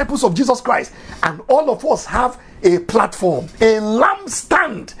are disciples of Jesus Christ. And all of us have a platform, a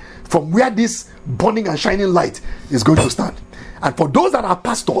lampstand from where this burning and shining light is going to stand. And for those that are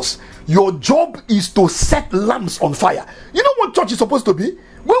pastors, your job is to set lamps on fire. You know what church is supposed to be?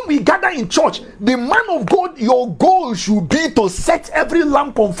 When we gather in church, the man of God, your goal should be to set every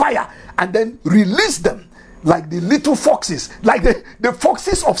lamp on fire and then release them like the little foxes, like the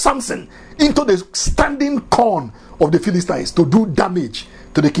foxes of Samson, into the standing corn of the Philistines to do damage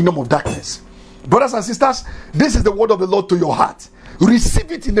to the kingdom of darkness. Brothers and sisters, this is the word of the Lord to your heart.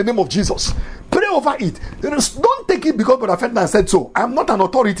 Receive it in the name of Jesus. Pray over it. Don't take it because Brother Ferdinand said so. I am not an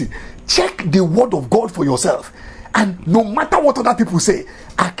authority. Check the word of God for yourself. And no matter what other people say,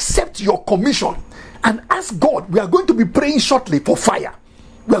 accept your commission and ask God. We are going to be praying shortly for fire.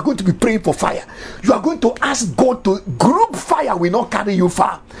 We are going to be praying for fire. You are going to ask God to group fire will not carry you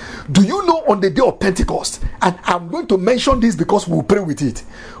far. Do you know on the day of Pentecost, and I'm going to mention this because we'll pray with it.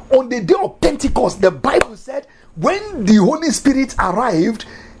 On the day of Pentecost, the Bible said, when the Holy Spirit arrived,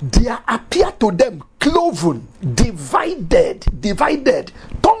 there appeared to them cloven, divided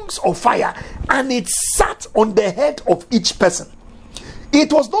tongues of fire, and it sat on the head of each person.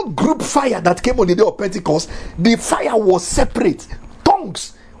 It was not group fire that came on the day of Pentecost. The fire was separate.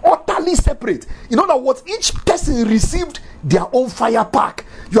 Tongues, utterly separate. In other words, each person received their own fire pack.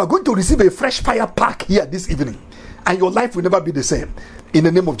 You are going to receive a fresh fire pack here this evening, and your life will never be the same. In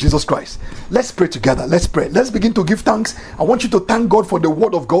the name of Jesus Christ. Let's pray together. Let's pray. Let's begin to give thanks. I want you to thank God for the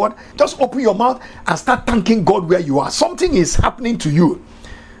word of God. Just open your mouth and start thanking God where you are. Something is happening to you.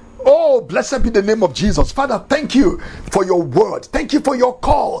 Oh, blessed be the name of Jesus. Father, thank you for your word. Thank you for your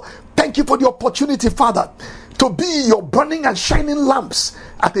call. Thank you for the opportunity, Father, to be your burning and shining lamps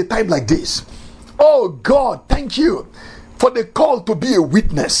at a time like this. Oh God, thank you for the call to be a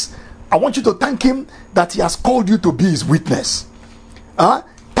witness. I want you to thank him that he has called you to be his witness.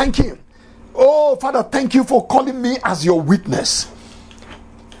 Thank him. Oh Father, thank you for calling me as your witness.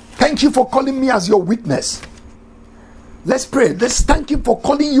 Thank you for calling me as your witness. Let's pray. Let's thank him for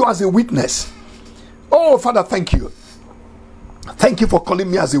calling you as a witness. Oh Father, thank you. Thank you for calling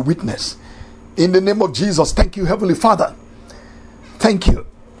me as a witness. In the name of Jesus, thank you, Heavenly Father. Thank you.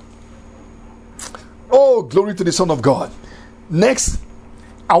 Oh, glory to the Son of God. Next,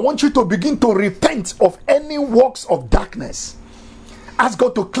 I want you to begin to repent of any works of darkness. Ask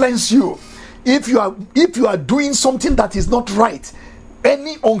God to cleanse you. If you are doing something that is not right,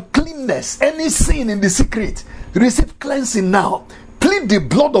 any uncleanness, any sin in the secret, receive cleansing now. Plead the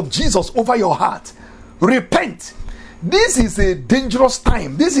blood of Jesus over your heart. Repent. This is a dangerous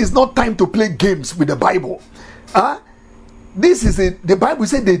time. This is not time to play games with the Bible. The Bible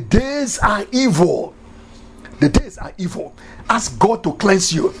says the days are evil. The days are evil. Ask God to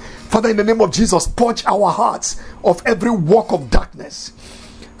cleanse you. Father, in the name of Jesus, purge our hearts of every work of darkness.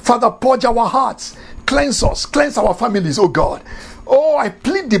 Father, purge our hearts. Cleanse us. Cleanse our families, oh God. Oh, I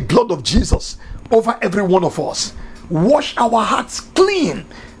plead the blood of Jesus over every one of us. Wash our hearts clean.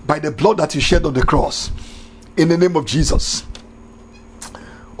 by the blood that you shed on the cross. In the name of Jesus.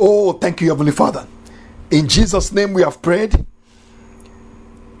 Oh, thank you, Heavenly Father. In Jesus' name we have prayed.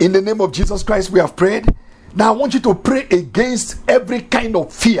 In the name of Jesus Christ we have prayed. Now I want you to pray against every kind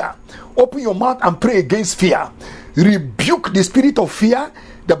of fear. Open your mouth and pray against fear. Rebuke the spirit of fear.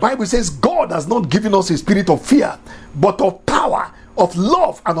 The Bible says God has not given us a spirit of fear, but of power, of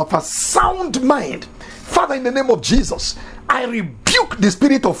love, and of a sound mind. Father, in the name of Jesus, I rebuke the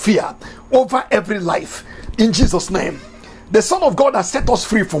spirit of fear over every life. In Jesus' name. The Son of God has set us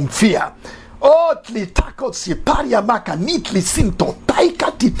free from fear. Oh,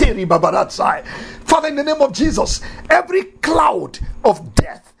 Father, in the name of Jesus, every cloud of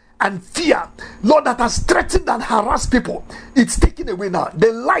death and fear, Lord, that has threatened and harassed people, it's taken away now.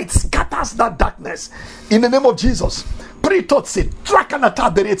 The light scatters that darkness. In the name of Jesus. In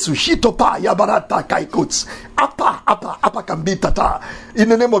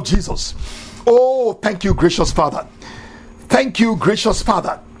the name of Jesus. Oh, thank you, gracious Father. Thank you, gracious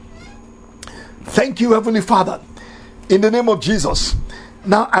Father. Thank you, Heavenly Father. In the name of Jesus.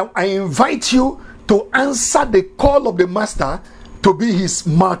 Now I invite you to answer the call of the Master to be his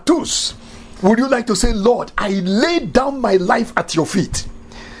martus. Would you like to say, Lord, I lay down my life at your feet.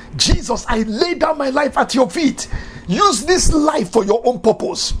 Jesus, I lay down my life at your feet. Use this life for your own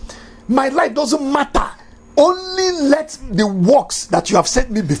purpose. My life doesn't matter. Only let the works that you have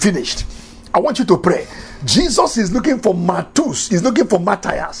sent me be finished. I want you to pray. Jesus is looking for martus. He's looking for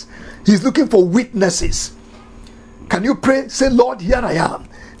martyrs. He's looking for witnesses. Can you pray? Say, Lord, here I am.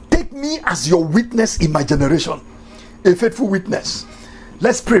 Take me as your witness in my generation. A faithful witness.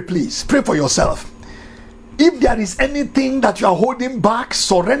 Let's pray, please. Pray for yourself. If there is anything that you are holding back,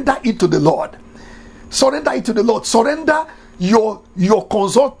 surrender it to the Lord. Surrender it to the Lord. Surrender your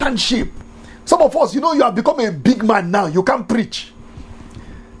consultantship. Some of us, you have become a big man now. You can't preach.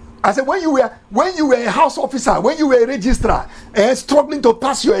 I said, when you were a house officer, when you were a registrar, struggling to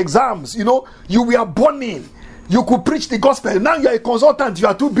pass your exams, you were born in. You could preach the gospel. Now you are a consultant. You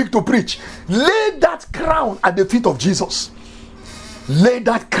are too big to preach. Lay that crown at the feet of Jesus. Lay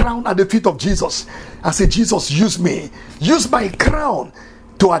that crown at the feet of Jesus. I say, Jesus, use me. Use my crown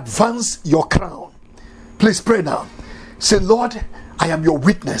to advance your crown. Please pray now. Say, Lord, I am your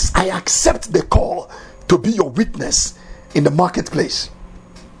witness. I accept the call to be your witness in the marketplace.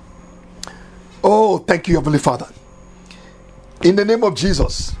 Oh, thank you, Heavenly Father. In the name of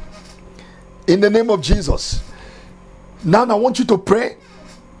Jesus. In the name of Jesus. Now I want you to pray.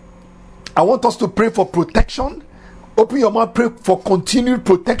 I want us to pray for protection. Open your mouth, pray for continued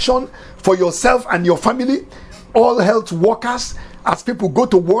protection for yourself and your family. All health workers, as people go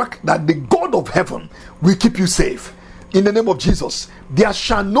to work, that the God of heaven will keep you safe. In the name of Jesus. There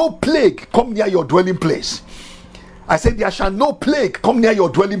shall no plague come near your dwelling place. I said, there shall no plague come near your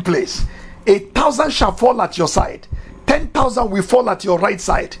dwelling place. 1,000 shall fall at your side. 10,000 will fall at your right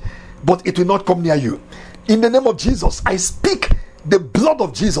side, but it will not come near you. In the name of Jesus, I speak the blood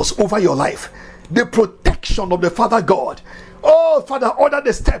of Jesus over your life. The protection of the Father God. Oh, Father, order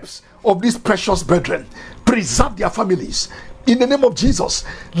the steps of these precious brethren. Preserve their families. In the name of Jesus,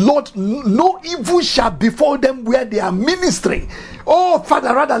 Lord, no evil shall befall them where they are ministering. Oh,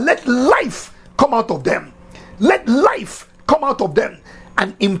 Father, rather let life come out of them. Let life come out of them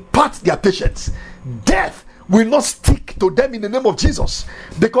and impart their patience. Death will not stick to them in the name of Jesus,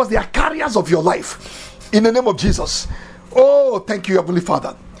 because they are carriers of your life. In the name of Jesus. Oh, thank you, Heavenly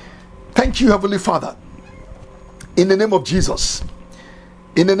Father. Thank you, Heavenly Father. In the name of Jesus.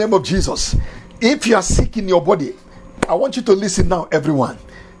 In the name of Jesus. If you are sick in your body, I want you to listen now, everyone.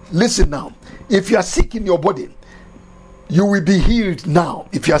 Listen now. If you are sick in your body, you will be healed now.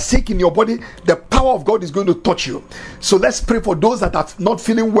 If you are sick in your body, the power of God is going to touch you. So let's pray for those that are not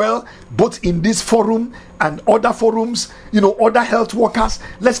feeling well, both in this forum and other forums, other health workers.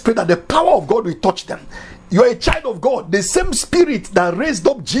 Let's pray that the power of God will touch them. You are a child of God. The same spirit that raised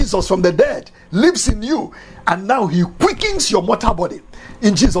up Jesus from the dead lives in you, and now he quickens your mortal body.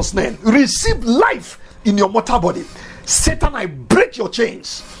 In Jesus' name, receive life in your mortal body. Satan, I break your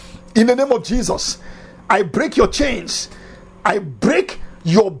chains. In the name of Jesus, I break your chains. I break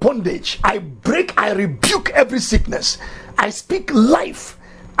your bondage. I rebuke every sickness. I speak life.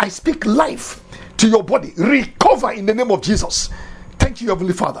 I speak life to your body. Recover in the name of Jesus. Thank you,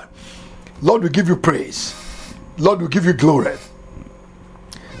 Heavenly Father. Lord, we give you praise. Lord, we give you glory.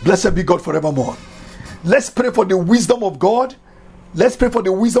 Blessed be God forevermore. Let's pray for the wisdom of God Let's pray for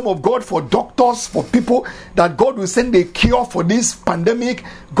the wisdom of God, for doctors, for people, that God will send a cure for this pandemic.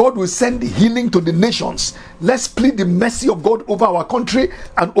 God will send healing to the nations. Let's plead the mercy of God over our country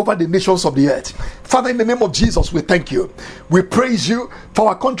and over the nations of the earth. Father, in the name of Jesus, we thank you. We praise you for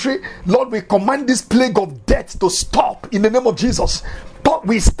our country. Lord, we command this plague of death to stop in the name of Jesus. But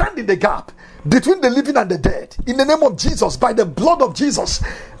we stand in the gap between the living and the dead in the name of Jesus, by the blood of Jesus,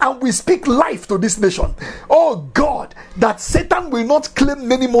 and we speak life to this nation. Oh God, that Satan will not claim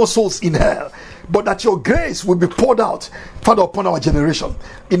many more souls in hell, but that your grace will be poured out, Father, upon our generation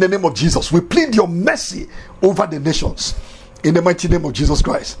in the name of Jesus. We plead your mercy over the nations in the mighty name of Jesus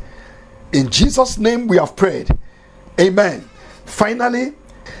Christ. In Jesus' name we have prayed. Amen. Finally,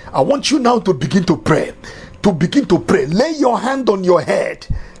 I want you now to begin to pray. Lay your hand on your head.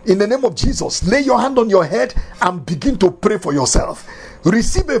 In the name of Jesus, lay your hand on your head and begin to pray for yourself.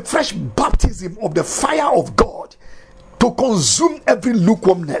 Receive a fresh baptism of the fire of God to consume every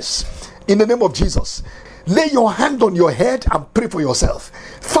lukewarmness. In the name of Jesus, lay your hand on your head and pray for yourself.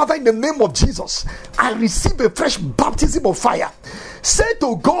 Father, in the name of Jesus, I receive a fresh baptism of fire. Say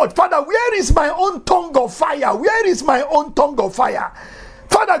to God, Father, where is my own tongue of fire? Where is my own tongue of fire?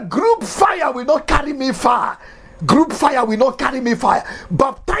 Father, group fire will not carry me far. Group fire will not carry me fire.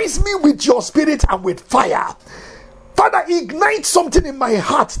 Baptize me with your spirit and with fire. Father, ignite something in my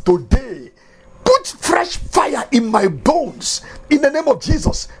heart today. Put fresh fire in my bones. In the name of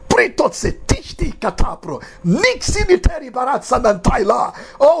Jesus. Pray tot se tishti katapro. Nixini teribarat sanantaila.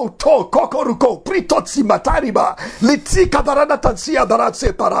 Oh to kokoruko. Pray tot si matariba. Litsi kabarana tansia barat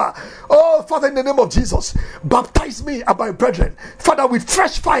separa. Oh Father, in the name of Jesus, baptize me and my brethren, Father, with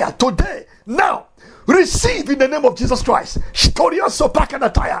fresh fire today, now. Receive in the name of Jesus Christ.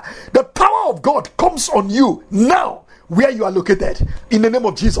 The power of God comes on you now, where you are located. In the name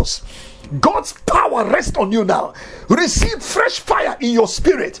of Jesus, God's power rests on you now. Receive fresh fire in your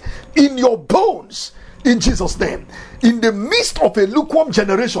spirit, in your bones, in Jesus' name. In the midst of a lukewarm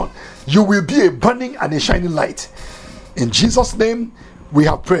generation, you will be a burning and a shining light. In Jesus' name, we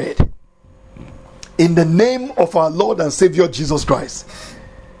have prayed. In the name of our Lord and Savior Jesus Christ.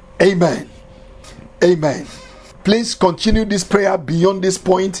 Amen. Amen. Please continue this prayer beyond this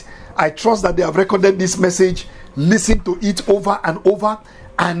point. I trust that they have recorded this message. Listen to it over and over,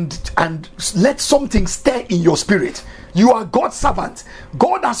 and let something stir in your spirit. You are God's servant.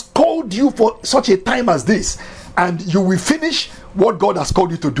 God has called you for such a time as this, and you will finish what God has called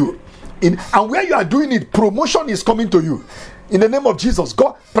you to do. And where you are doing it, promotion is coming to you. In the name of Jesus,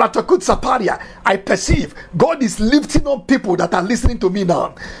 God, Pratakut Saparia, I perceive God is lifting up people that are listening to me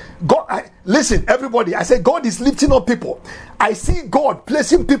now. God, listen, everybody, I say God is lifting up people. I see God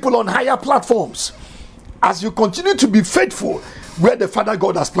placing people on higher platforms as you continue to be faithful where the Father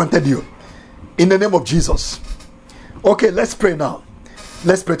God has planted you. In the name of Jesus. Okay, let's pray now.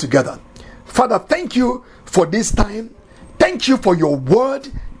 Let's pray together. Father, thank you for this time. Thank you for your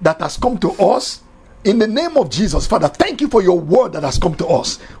word that has come to us. In the name of Jesus, Father, thank you for your word that has come to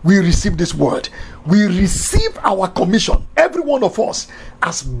us. We receive this word. We receive our commission, every one of us,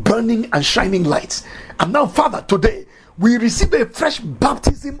 as burning and shining lights. And now, Father, today, we receive a fresh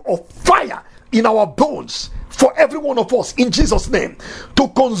baptism of fire in our bones for every one of us, in Jesus' name, to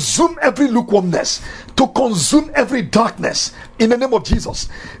consume every lukewarmness, to consume every darkness, in the name of Jesus.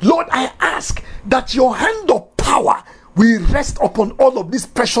 Lord, I ask that your hand of power we rest upon all of these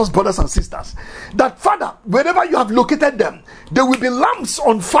precious brothers and sisters, that Father, wherever you have located them, there will be lamps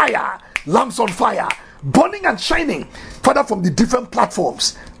on fire, burning and shining, Father, from the different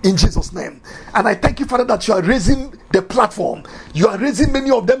platforms, in Jesus' name. And I thank you, Father, that you are raising the platform. You are raising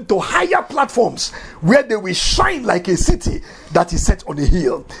many of them to higher platforms where they will shine like a city that is set on a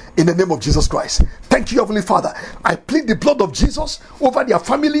hill, in the name of Jesus Christ. Thank you, Heavenly Father. I plead the blood of Jesus over their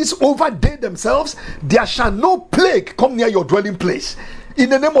families, over they themselves. There shall no plague come near your dwelling place. In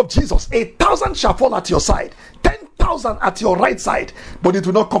the name of Jesus, 1,000 shall fall at your side, 10,000 at your right side, but it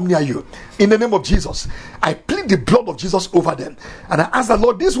will not come near you. In the name of Jesus, I plead the blood of Jesus over them. And I ask the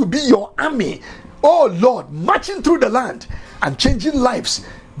Lord, this will be your army, oh Lord, marching through the land and changing lives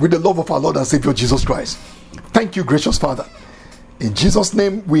with the love of our Lord and Savior Jesus Christ. Thank you, gracious Father. In Jesus'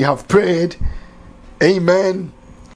 name we have prayed. Amen